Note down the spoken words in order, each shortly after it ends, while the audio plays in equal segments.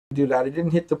do that. I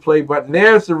didn't hit the play button.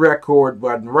 There's the record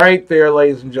button right there,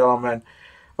 ladies and gentlemen.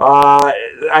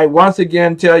 I once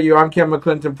again tell you, I'm Ken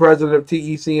McClinton, president of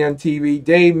TECN TV.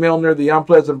 Dave Milner, the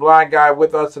unpleasant blind guy,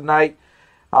 with us tonight.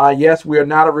 Yes, we are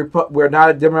not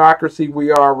a democracy.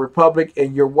 We are a republic,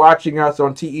 and you're watching us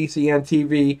on TECN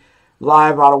TV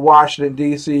live out of Washington,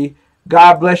 D.C.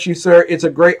 God bless you, sir. It's a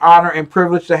great honor and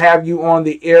privilege to have you on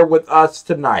the air with us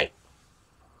tonight.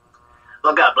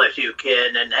 Well, God bless you,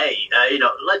 Ken. And hey,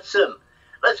 let's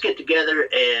get together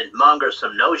and monger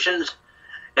some notions.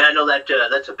 And I know that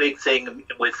that's a big thing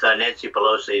with Nancy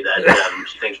Pelosi, that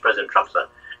she thinks President Trump's a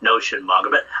notion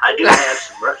monger. But I do have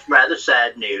some rather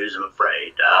sad news, I'm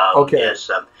afraid. Okay.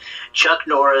 Yes, Chuck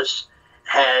Norris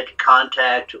had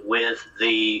contact with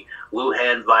the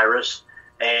Wuhan virus,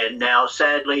 and now,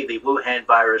 sadly, the Wuhan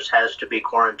virus has to be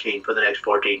quarantined for the next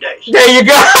 14 days. There you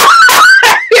go.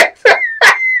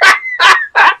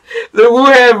 The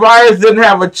Wuhan virus didn't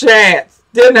have a chance.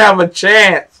 Ladies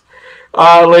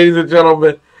and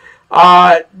gentlemen.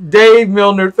 Dave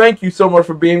Milner, thank you so much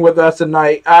for being with us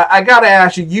tonight. I got to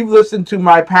ask you, you've listened to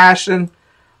my passion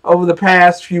over the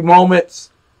past few moments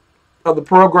of the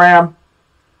program.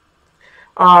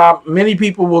 Many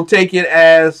people will take it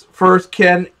as, first,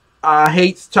 Ken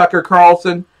hates Tucker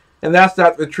Carlson, and that's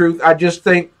not the truth. I just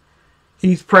think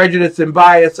he's prejudiced and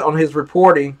biased on his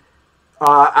reporting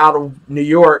out of New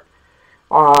York.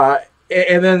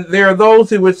 And then there are those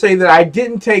who would say that I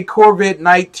didn't take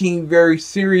COVID-19 very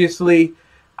seriously.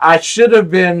 I should have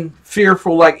been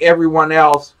fearful like everyone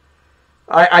else.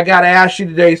 I got to ask you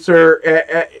today,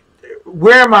 sir,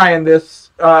 where am I in this?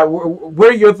 What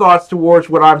are your thoughts towards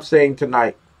what I'm saying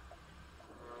tonight?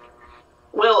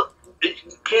 Well,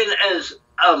 Ken, as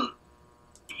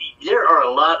there are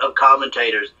a lot of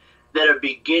commentators that are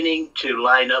beginning to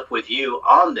line up with you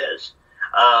on this,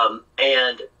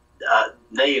 and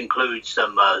they include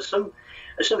some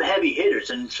heavy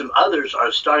hitters, and some others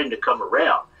are starting to come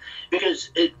around, because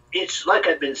it's like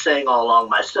I've been saying all along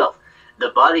myself. The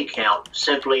body count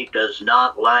simply does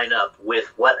not line up with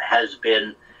what has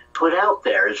been put out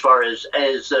there as far as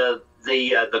the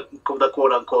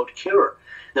quote unquote cure.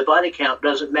 The body count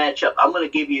doesn't match up. I'm going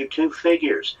to give you two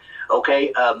figures.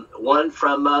 Okay, one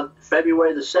from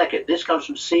February the 2nd. This comes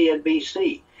from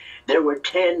CNBC. There were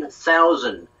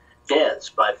 10,000 deaths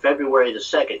by February the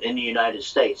 2nd in the United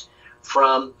States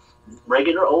from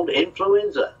regular old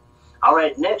influenza. All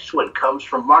right, next one comes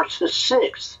from March the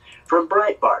 6th from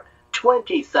Breitbart.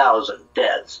 20,000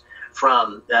 deaths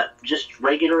from just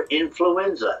regular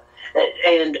influenza.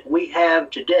 And we have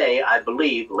today, I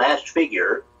believe, last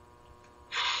figure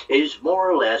is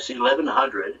more or less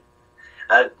 1,100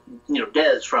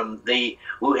 deaths from the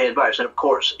Wuhan virus. And of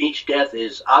course, each death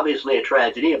is obviously a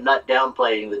tragedy. I'm not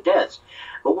downplaying the deaths.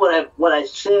 But what I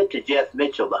said to Jeff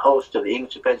Mitchell, the host of the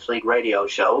English Defense League radio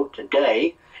show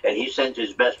today, and he sends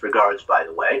his best regards, by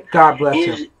the way. God bless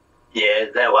him. Yeah,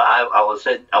 I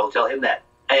will tell him that.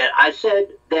 And I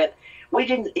said that we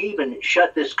didn't even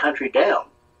shut this country down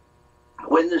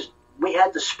when we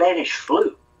had the Spanish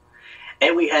flu,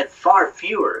 and we had far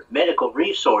fewer medical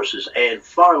resources and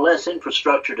far less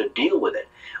infrastructure to deal with it.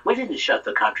 We didn't shut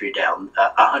the country down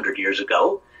 100 years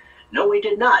ago. No, we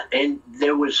did not. And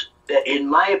there was, in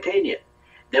my opinion,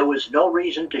 there was no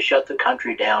reason to shut the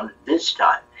country down this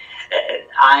time.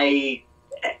 I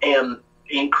am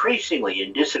increasingly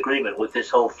in disagreement with this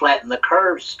whole flatten the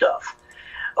curve stuff.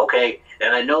 Okay,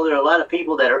 and I know there are a lot of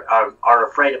people that are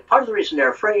afraid. Part of the reason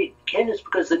they're afraid, Ken, is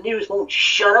because the news won't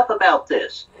shut up about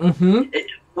this. Mm-hmm.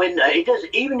 When it does,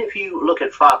 even if you look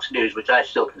at Fox News, which I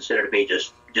still consider to be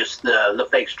just the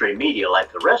fake stream media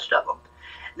like the rest of them,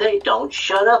 they don't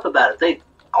shut up about it.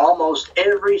 Almost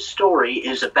every story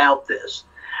is about this.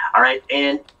 All right,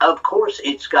 and of course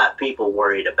it's got people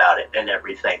worried about it and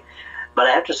everything. But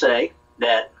I have to say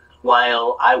that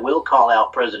while I will call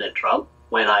out President Trump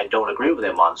when I don't agree with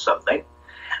him on something,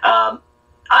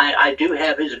 I do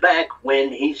have his back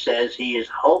when he says he is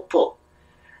hopeful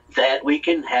that we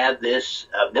can have this,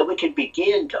 that we can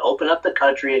begin to open up the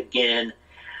country again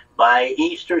by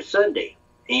Easter Sunday.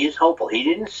 He is hopeful. He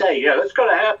didn't say, yeah, it's going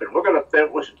to happen. We're going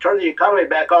to turn the economy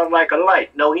back on like a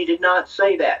light. No, he did not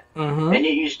say that. Mm-hmm. And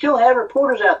you still have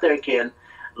reporters out there, Ken,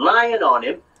 lying on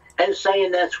him and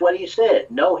saying that's what he said.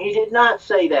 No, he did not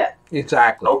say that.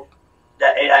 Exactly. Oh,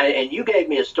 and you gave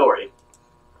me a story.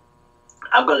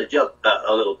 I'm going to jump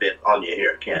a little bit on you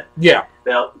here, Ken. Yeah.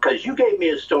 Well, because you gave me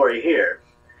a story here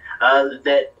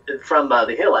that from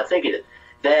The Hill, I think it is,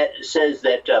 that says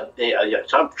that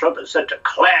Trump has set to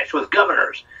clash with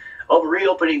governors over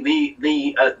reopening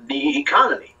the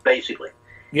economy, basically.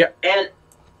 Yeah. And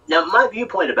now my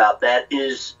viewpoint about that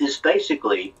is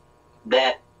basically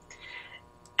that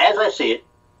I see it,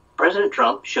 President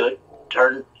Trump should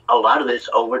turn a lot of this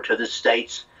over to the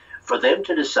states for them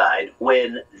to decide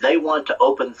when they want to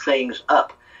open things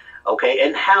up, okay,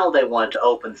 and how they want to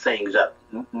open things up.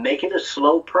 Make it a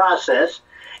slow process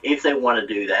if they want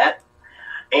to do that,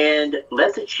 and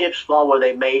let the chips fall where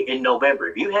they may in November.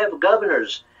 If you have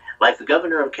governors like the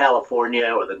governor of California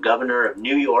or the governor of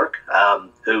New York,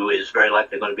 who is very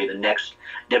likely going to be the next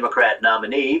Democrat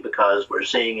nominee because we're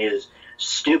seeing his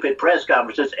stupid press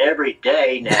conferences every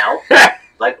day now,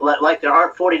 like there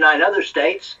aren't 49 other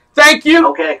states. Thank you.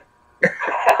 Okay.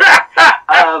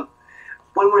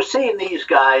 When we're seeing these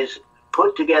guys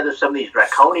put together some of these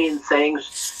draconian things,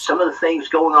 some of the things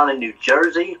going on in New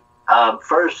Jersey,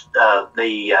 first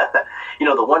the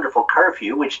wonderful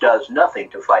curfew, which does nothing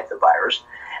to fight the virus,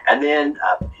 and then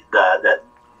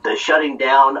the shutting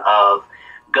down of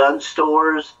gun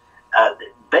stores,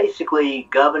 basically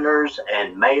governors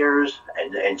and mayors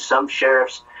and some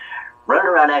sheriffs running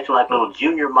around acting like little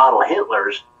junior model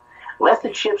Hitlers. Let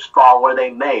the chips fall where they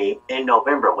may in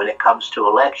November when it comes to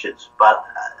elections. But,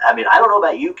 I mean, I don't know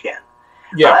about you, Ken.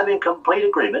 Yeah. But I'm in complete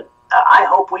agreement. I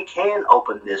hope we can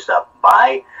open this up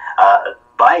by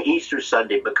Easter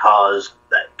Sunday because,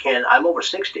 Ken, I'm over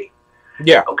 60.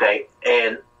 Yeah. Okay?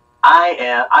 And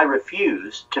I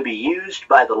refuse to be used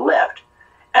by the left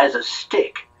as a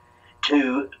stick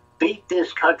to beat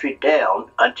this country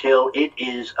down until it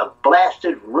is a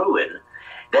blasted ruin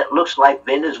that looks like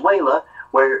Venezuela,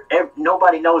 where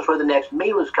nobody knows where the next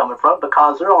meal is coming from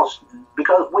because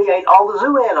we ate all the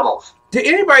zoo animals. Did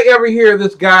anybody ever hear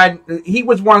this guy? He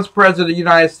was once president of the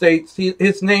United States.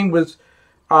 His name was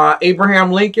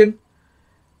Abraham Lincoln.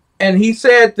 And he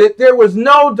said that there was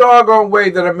no doggone way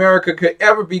that America could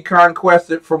ever be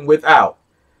conquered from without.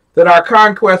 That our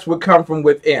conquest would come from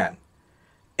within.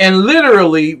 And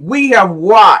literally, we have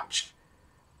watched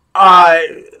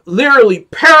literally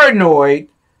paranoid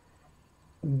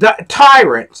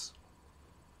tyrants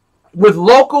with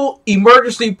local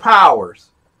emergency powers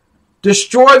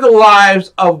destroy the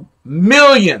lives of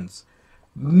millions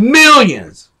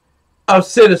of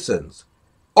citizens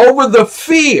over the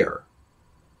fear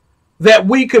that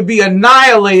we could be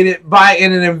annihilated by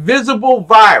an invisible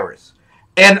virus.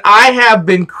 And I have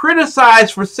been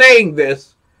criticized for saying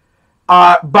this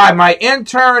by my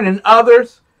intern and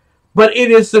others, but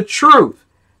it is the truth.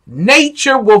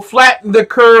 Nature will flatten the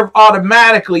curve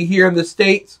automatically here in the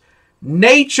States.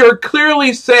 Nature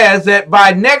clearly says that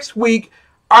by next week,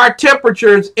 our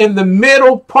temperatures in the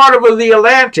middle part of the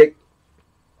Atlantic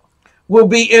will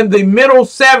be in the middle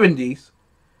 70s.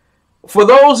 For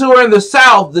those who are in the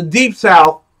South, the deep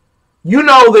South, you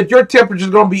know that your temperature is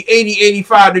going to be 80,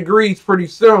 85 degrees pretty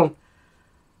soon.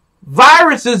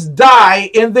 Viruses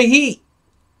die in the heat.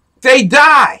 They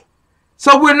die.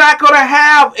 So we're not going to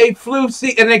have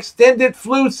an extended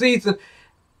flu season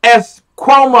as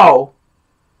Cuomo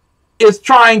is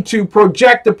trying to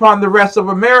project upon the rest of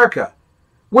America.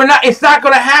 It's not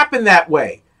going to happen that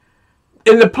way.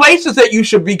 In the places that you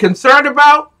should be concerned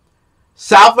about,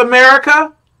 South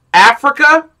America,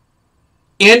 Africa,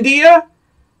 India.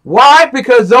 Why?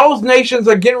 Because those nations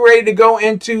are getting ready to go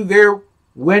into their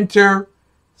winter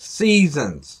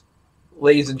seasons,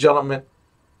 ladies and gentlemen.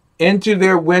 Into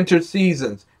their winter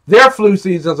seasons. Their flu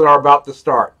seasons are about to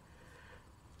start.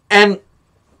 And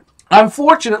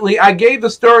unfortunately, I gave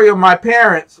the story of my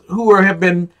parents who have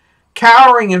been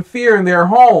cowering in fear in their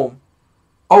home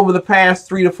over the past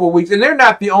 3 to 4 weeks. And they're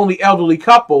not the only elderly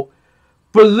couple.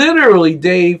 But literally,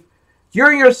 Dave,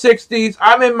 you're in your 60s,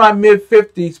 I'm in my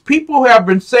mid-50s. People have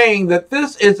been saying that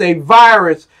this is a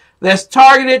virus that's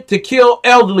targeted to kill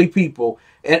elderly people.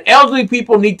 And elderly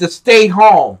people need to stay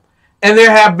home. And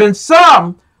there have been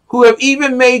some who have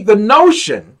even made the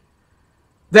notion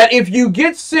that if you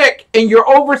get sick and you're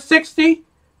over 60,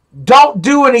 don't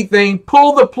do anything,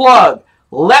 pull the plug,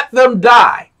 let them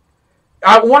die.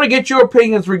 I want to get your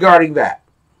opinions regarding that.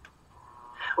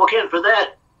 Well, Ken, for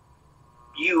that,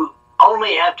 you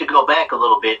only have to go back a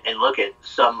little bit and look at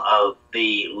some of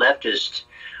the leftist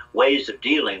ways of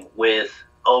dealing with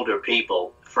older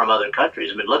people from other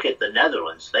countries. I mean, look at the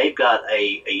Netherlands. They've got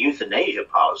a euthanasia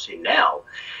policy now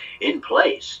in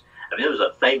place. I mean, there was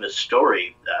a famous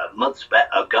story months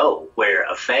ago where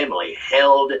a family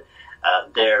held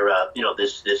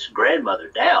this grandmother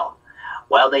down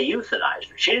while they euthanized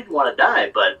her. She didn't want to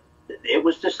die, but it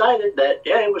was decided that,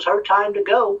 yeah, it was her time to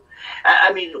go.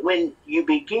 I mean, when you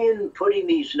begin putting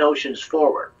these notions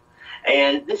forward,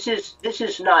 and this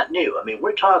is not new. I mean,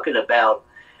 we're talking about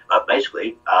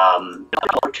basically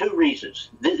for two reasons.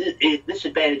 This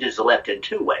advantages the left in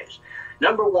two ways.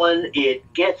 Number one,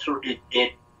 it gets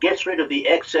rid of the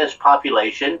excess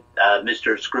population,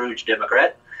 Mr. Scrooge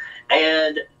Democrat,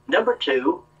 And number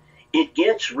two, it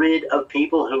gets rid of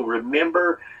people who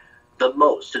remember the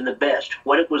most and the best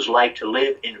what it was like to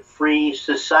live in free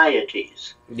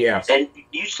societies. Yes. And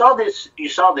you saw this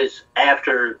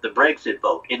after the Brexit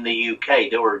vote in the UK.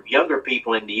 There were younger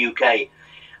people in the UK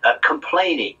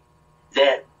complaining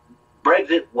that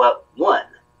Brexit won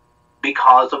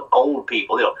because of old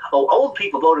people. Old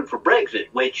people voted for Brexit,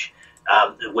 which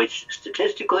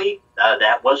statistically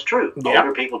that was true. Yeah.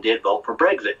 Older people did vote for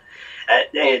Brexit.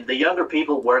 And the younger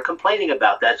people were complaining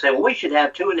about that, saying, well, we should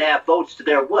have 2.5 votes to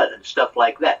their 1 and stuff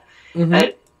like that. Mm-hmm.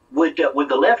 And would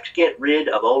the left get rid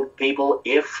of old people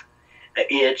if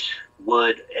it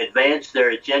would advance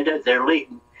their agenda,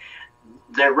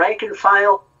 their rank and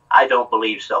file? I don't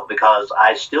believe so, because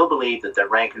I still believe that their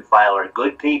rank and file are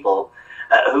good people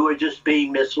who are just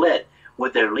being misled.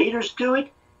 Would their leaders do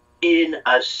it? In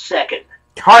a second.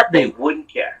 Heartbeat. They wouldn't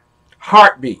care.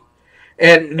 Heartbeat.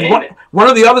 And one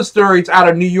of the other stories out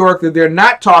of New York that they're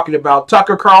not talking about,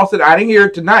 Tucker Carlson, I didn't hear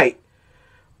it tonight,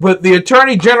 but the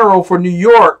Attorney General for New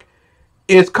York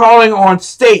is calling on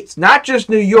states, not just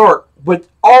New York, but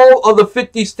all of the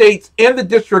 50 states in the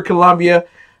District of Columbia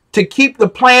to keep the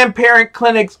Planned Parenthood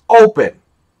clinics open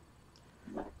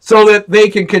so that they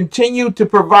can continue to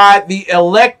provide the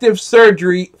elective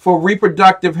surgery for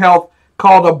reproductive health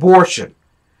called abortion.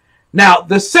 Now,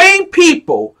 the same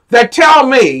people that tell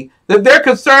me that they're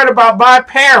concerned about my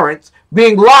parents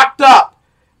being locked up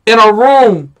in a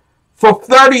room for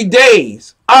 30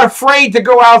 days, are afraid to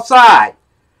go outside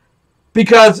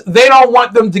because they don't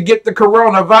want them to get the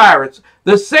coronavirus.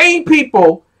 The same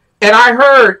people, and I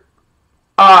heard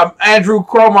Andrew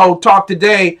Cuomo talk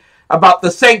today about the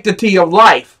sanctity of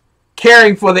life,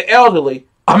 caring for the elderly.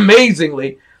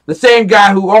 Amazingly, the same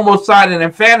guy who almost signed an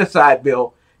infanticide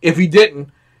bill. If he didn't,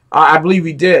 I believe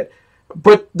he did.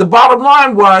 But the bottom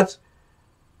line was,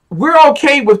 we're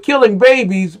okay with killing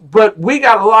babies, but we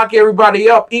got to lock everybody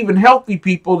up, even healthy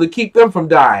people, to keep them from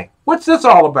dying. What's this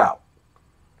all about?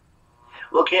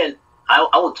 Well, Ken, I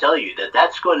will tell you that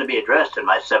that's going to be addressed in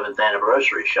my 7th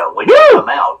anniversary show when you come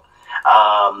out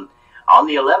on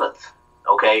the 11th.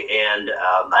 Okay, and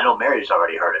I know Mary's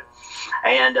already heard it.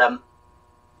 And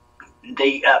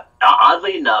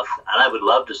oddly enough, and I would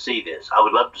love to see this, I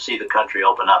would love to see the country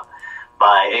open up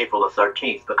by April the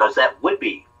 13th, because that would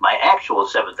be my actual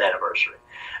 7th anniversary.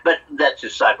 But that's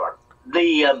just sidebar.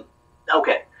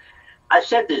 Okay, I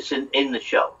said this in the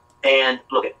show, and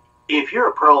look, if you're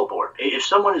a pro-abort, if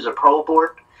someone is a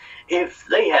pro-abort, if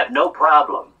they have no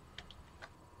problem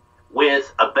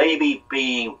with a baby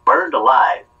being burned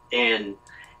alive in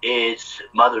its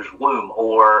mother's womb,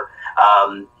 or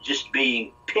just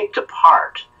being picked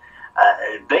apart,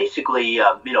 basically,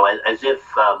 as if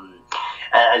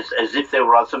they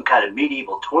were on some kind of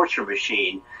medieval torture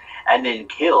machine, and then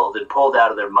killed and pulled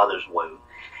out of their mother's womb.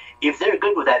 If they're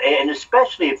good with that, and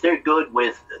especially if they're good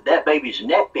with that baby's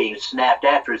neck being snapped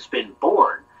after it's been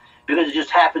born, because it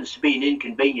just happens to be an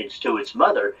inconvenience to its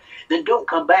mother, then don't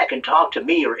come back and talk to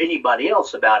me or anybody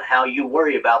else about how you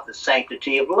worry about the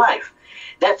sanctity of life.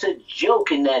 That's a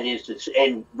joke in that instance.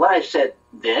 And what I said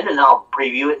then, and I'll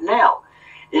preview it now,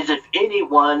 is if any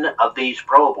one of these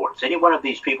pro-aborts, any one of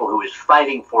these people who is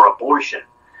fighting for abortion,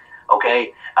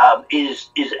 okay, is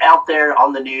out there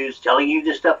on the news telling you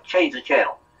this stuff, change the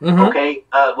channel. Mm-hmm. Okay,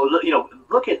 well,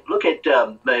 look at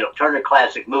Turner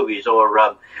Classic Movies, or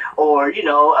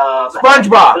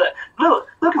SpongeBob.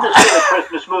 Look at the silly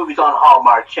Christmas movies on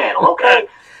Hallmark Channel. Okay.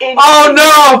 Oh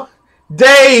no,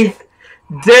 Dave,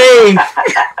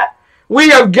 we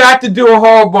have got to do a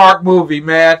Hallmark movie,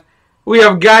 man. We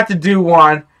have got to do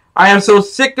one. I am so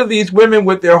sick of these women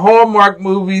with their Hallmark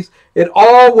movies. It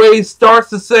always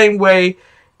starts the same way.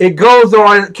 It goes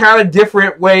on kind of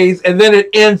different ways, and then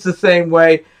it ends the same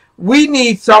way. We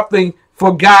need something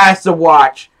for guys to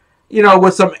watch,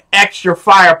 with some extra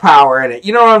firepower in it.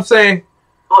 You know what I'm saying?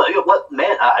 Well,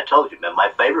 man, I told you, man,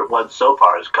 my favorite one so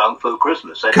far is Kung Fu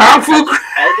Christmas. As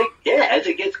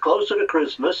it gets closer to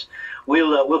Christmas,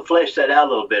 we'll flesh that out a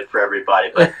little bit for everybody.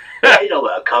 But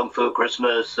Kung Fu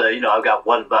Christmas. I've got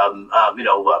one. Run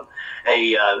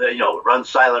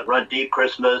Silent, Run Deep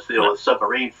Christmas. With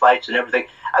submarine fights and everything.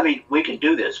 I mean, we can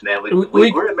do this, man.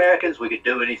 We're Americans. We can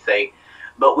do anything,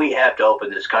 but we have to open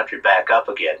this country back up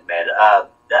again, man.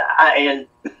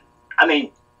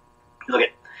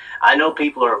 Look, I know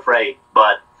people are afraid,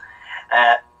 but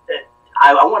I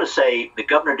want to say that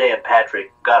Governor Dan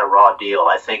Patrick got a raw deal,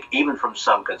 I think, even from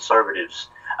some conservatives,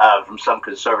 from some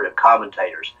conservative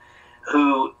commentators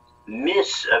who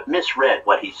misread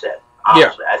what he said,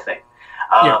 honestly, yeah. I think.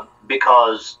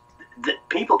 Because the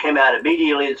people came out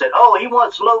immediately and said, "Oh, he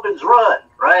wants Logan's Run,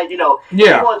 right? You know,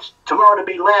 Yeah. He wants tomorrow to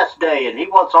be last day, and he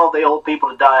wants all the old people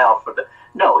to die off for the."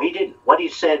 No, he didn't. What he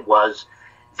said was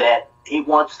that he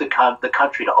wants the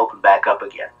country to open back up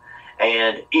again,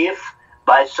 and if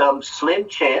by some slim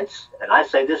chance, and I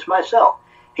say this myself,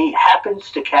 he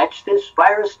happens to catch this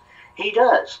virus, he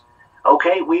does.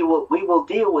 Okay, we will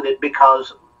deal with it,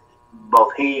 because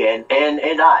both he and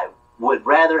I would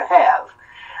rather have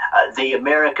the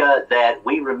America that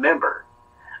we remember,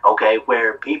 okay,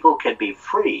 where people can be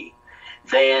free,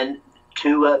 than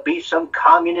to be some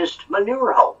communist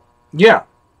manure hole. Yeah,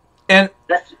 and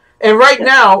right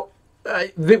now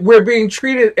we're being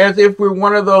treated as if we're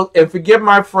one of those. And forgive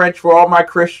my French for all my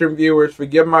Christian viewers.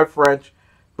 Forgive my French,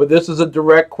 but this is a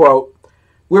direct quote.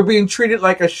 We're being treated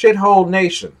like a shithole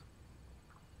nation.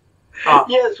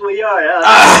 Yes, we are.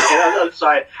 I'm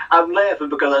sorry. I'm laughing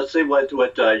because I see what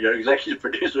your executive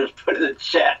producer has put in the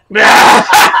chat.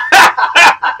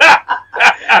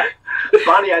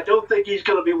 Bonnie, I don't think he's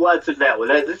going to be watching that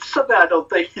one. It's something I don't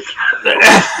think he's going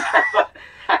to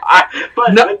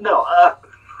but no.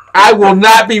 I will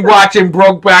not be watching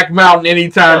Brokeback Mountain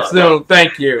anytime soon. No.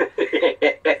 Thank you.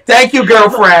 Thank you,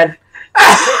 girlfriend.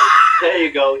 There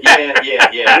you go.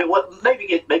 Yeah. Well, maybe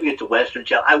get to Western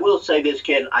Channel. I will say this,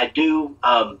 Ken. I do.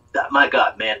 My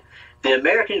God, man, the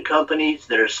American companies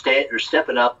that are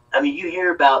stepping up. I mean, you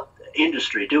hear about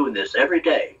industry doing this every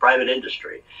day, private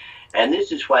industry, and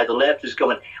this is why the left is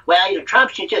going, well,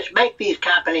 Trump should just make these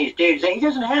companies do. He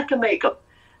doesn't have to make them.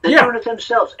 They're doing it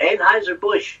themselves.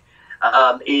 Anheuser-Busch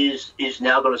is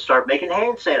now going to start making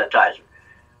hand sanitizer.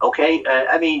 Okay,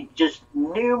 I mean, just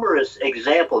numerous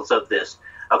examples of this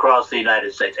across the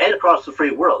United States and across the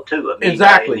free world, too. I mean,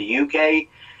 exactly. In the UK,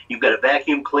 you've got a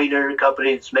vacuum cleaner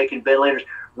company that's making ventilators.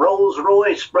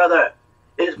 Rolls-Royce, brother,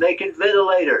 is making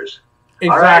ventilators.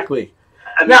 Exactly. Right?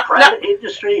 I mean, private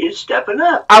industry is stepping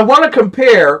up. I want to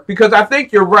compare, because I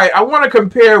think you're right, I want to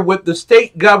compare what the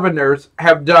state governors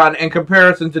have done in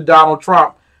comparison to Donald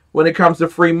Trump when it comes to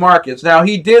free markets. Now,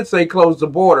 he did say close the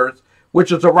borders,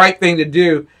 which is the right thing to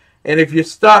do. And if you're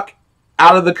stuck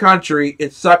out of the country,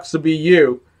 it sucks to be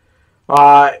you.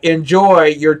 Enjoy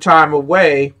your time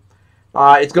away.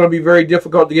 It's going to be very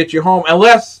difficult to get you home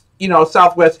unless,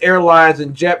 Southwest Airlines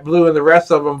and JetBlue and the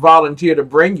rest of them volunteer to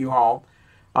bring you home.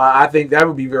 I think that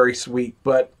would be very sweet.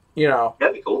 But,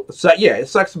 that'd be cool. So, yeah, it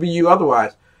sucks to be you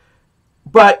otherwise.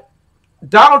 But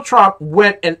Donald Trump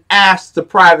went and asked the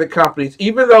private companies,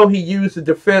 even though he used the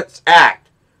Defense Act,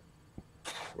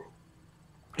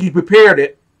 he prepared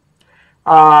it,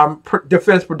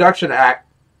 Defense Production Act.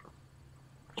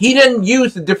 He didn't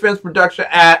use the Defense Production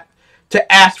Act to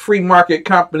ask free market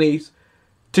companies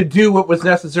to do what was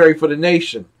necessary for the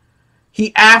nation.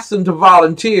 He asked them to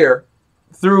volunteer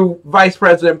through Vice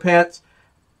President Pence,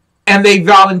 and they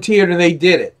volunteered and they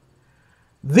did it.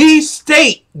 These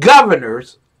state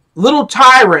governors, little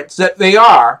tyrants that they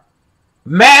are,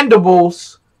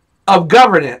 mandibles of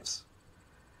governance,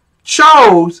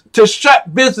 chose to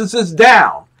shut businesses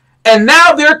down. And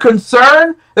now they're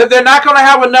concerned that they're not going to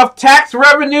have enough tax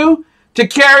revenue to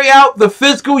carry out the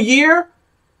fiscal year?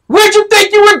 Where'd you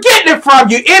think you were getting it from,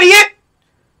 you idiot?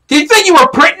 Did you think you were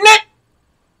printing it?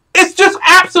 It's just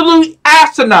absolutely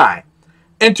asinine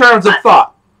in terms of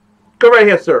thought. Go right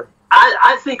ahead, sir.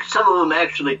 I think some of them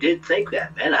actually did think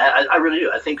that, man. I really do.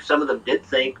 I think some of them did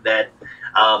think that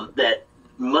that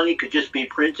money could just be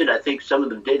printed. I think some of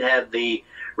them did have the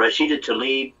Rashida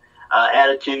Tlaib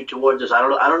attitude towards this. I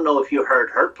don't know if you heard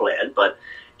her plan, but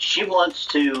she wants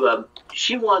to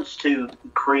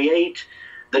create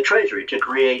the Treasury to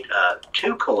create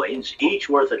 2 coins, each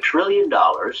worth $1 trillion,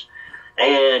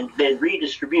 and then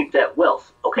redistribute that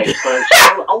wealth. Okay, but there's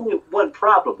only one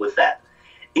problem with that.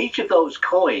 Each of those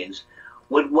coins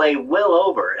would weigh well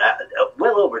over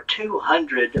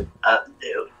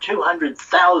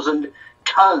 200,000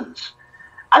 tons.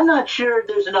 I'm not sure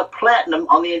there's enough platinum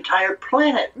on the entire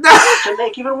planet to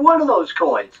make even one of those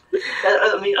coins.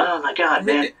 I mean, oh my God,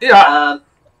 man. Yeah.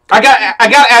 I got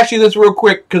to ask you this real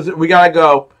quick because we gotta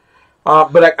go.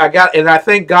 But I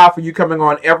thank God for you coming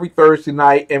on every Thursday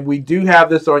night, and we do have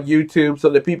this on YouTube so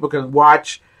that people can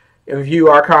watch and view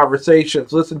our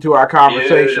conversations, listen to our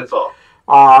conversations. Beautiful.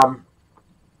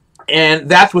 And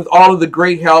that's with all of the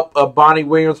great help of Bonnie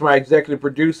Williams, my executive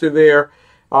producer there,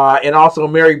 and also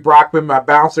Mary Brockman, my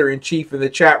bouncer-in-chief in the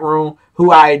chat room,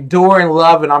 who I adore and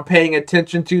love, and I'm paying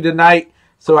attention to tonight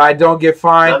so I don't get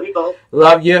fined. Love you both.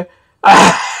 Love you.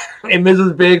 And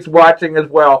Mrs. Biggs watching as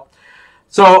well.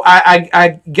 So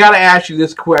I got to ask you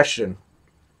this question.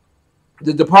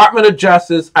 The Department of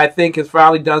Justice, I think, has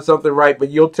finally done something right,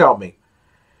 but you'll tell me.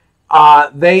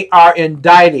 They are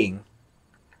indicting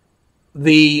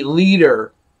the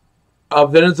leader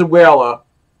of Venezuela,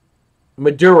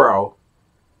 Maduro,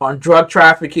 on drug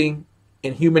trafficking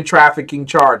and human trafficking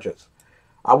charges.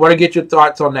 I want to get your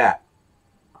thoughts on that.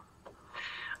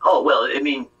 Oh, well, I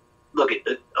mean, look,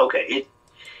 okay,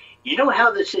 you know how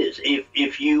this is.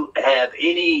 If you have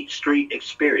any street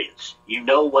experience, you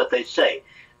know what they say.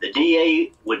 The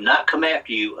DA would not come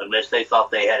after you unless they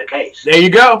thought they had a case. There you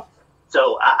go.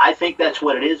 So I think that's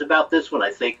what it is about this one.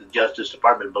 I think the Justice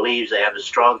Department believes they have a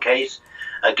strong case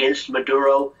against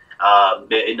Maduro.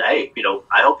 And hey,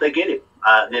 I hope they get him.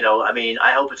 I mean,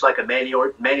 I hope it's like a Manny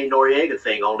Noriega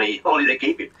thing, only they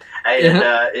keep him. And,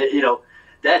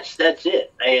 that's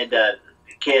it. And,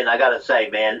 Ken, I got to say,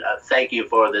 man, thank you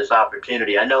for this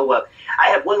opportunity. I know I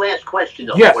have one last question,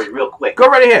 though, for you real quick. Go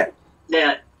right ahead.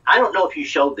 Now, I don't know if you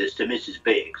showed this to Mrs.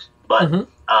 Biggs, but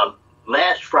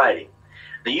last Friday,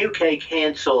 the UK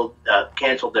canceled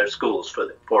their schools for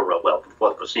the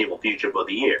foreseeable future for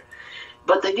the year.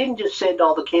 But they didn't just send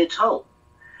all the kids home.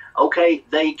 Okay,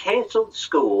 they canceled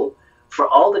school for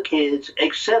all the kids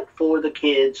except for the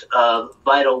kids of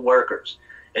vital workers.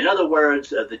 In other words,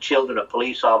 the children of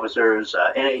police officers,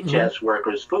 NHS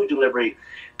workers, food delivery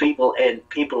people, and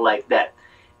people like that.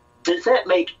 Does that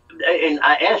make, and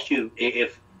I asked you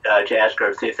to ask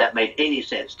her if that made any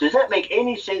sense. Does that make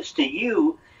any sense to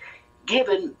you,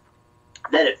 given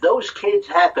that if those kids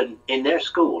happen in their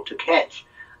school to catch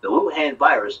the Wuhan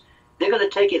virus, they're going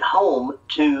to take it home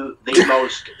to the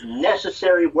most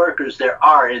necessary workers there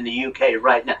are in the UK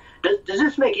right now? Does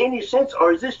this make any sense,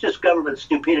 or is this just government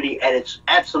stupidity at its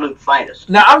absolute finest?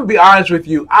 Now, I'm going to be honest with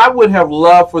you. I would have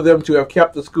loved for them to have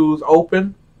kept the schools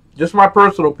open, just my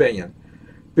personal opinion,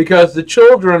 because the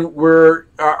children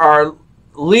are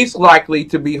least likely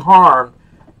to be harmed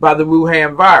by the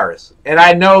Wuhan virus. And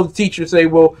I know the teachers say,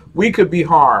 well, we could be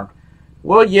harmed.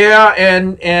 Well, yeah,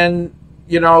 and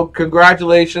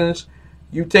congratulations.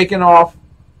 You've taken off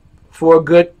for a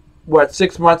good,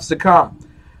 6 months to come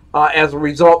as a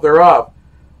result thereof.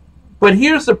 But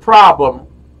here's the problem.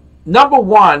 Number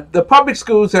one, the public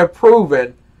schools have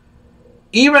proven,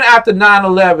 even after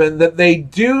 9/11, that they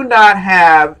do not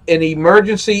have an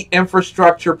emergency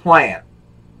infrastructure plan.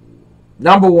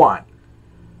 Number one.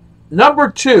 Number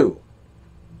two,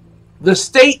 the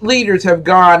state leaders have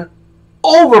gone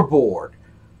overboard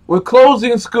with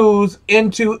closing schools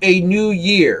into a new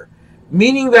year,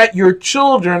 meaning that your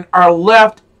children are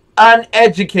left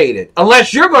uneducated.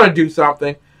 Unless you're going to do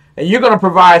something and you're going to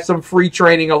provide some free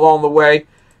training along the way.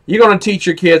 You're going to teach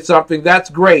your kids something. That's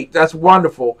great. That's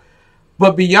wonderful.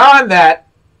 But beyond that,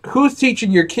 who's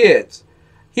teaching your kids?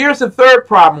 Here's the third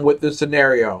problem with this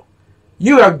scenario.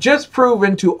 You have just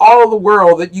proven to all the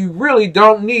world that you really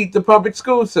don't need the public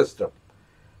school system.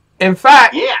 In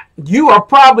fact, you are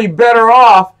probably better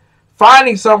off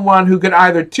finding someone who can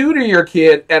either tutor your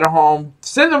kid at home,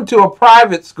 send them to a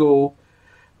private school,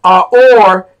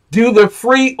 or do the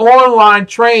free online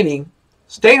training.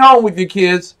 Stay home with your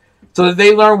kids so that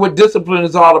they learn what discipline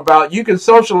is all about. You can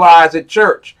socialize at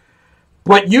church,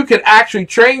 but you can actually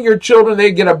train your children.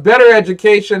 They get a better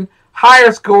education,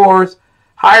 higher scores,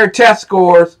 higher test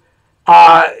scores,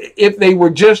 if they were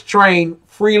just trained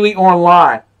freely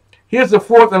online. Here's the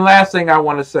fourth and last thing I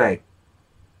want to say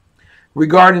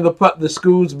regarding the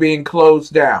schools being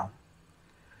closed down.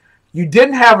 You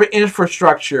didn't have an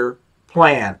infrastructure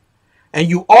plan. And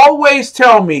you always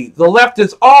tell me, the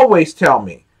leftists always tell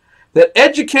me, that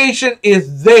education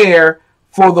is there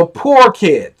for the poor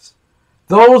kids,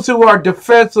 those who are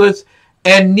defenseless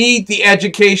and need the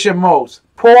education most,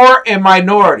 poor and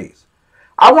minorities.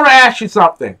 I want to ask you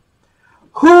something.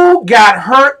 Who got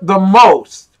hurt the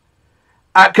most?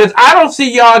 Because I don't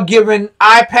see y'all giving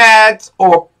iPads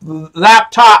or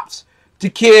laptops to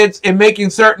kids and making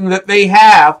certain that they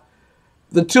have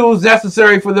the tools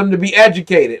necessary for them to be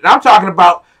educated. And I'm talking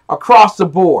about across the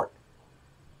board.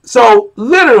 So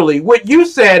literally what you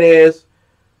said is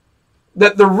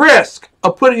that the risk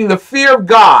of putting the fear of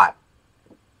God,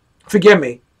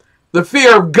 the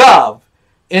fear of Gov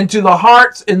into the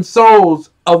hearts and souls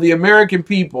of the American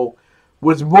people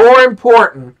was more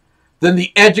important than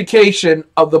the education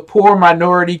of the poor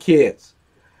minority kids.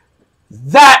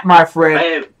 That, my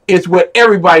friend, is what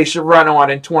everybody should run on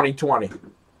in 2020.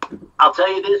 I'll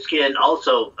tell you this, Ken,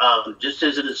 also, just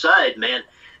as an aside, man,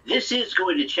 this is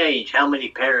going to change how many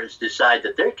parents decide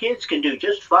that their kids can do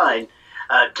just fine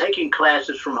taking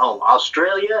classes from home.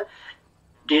 Australia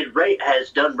has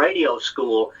done radio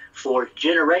school for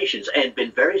generations and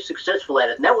been very successful at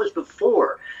it. And that was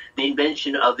before the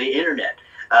invention of the internet.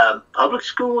 Public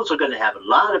schools are going to have a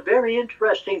lot of very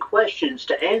interesting questions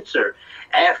to answer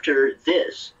after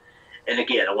this. And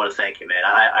again, I want to thank you, man.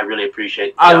 I really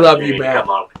appreciate the I love you, opportunity man. to come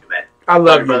on with you, man. I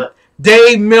love you. Brother.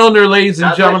 Dave Milner, ladies and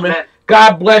God bless gentlemen. you, man.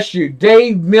 God bless you.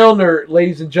 Dave Milner,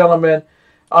 ladies and gentlemen.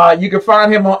 You can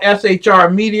find him on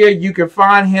SHR Media. You can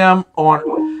find him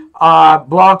on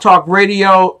Blog Talk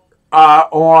Radio,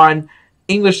 on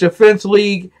English Defense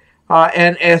League,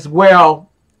 and as well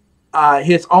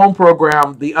his own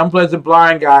program, The Unpleasant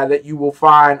Blind Guy, that you will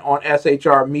find on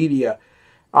SHR Media.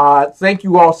 Thank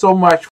you all so much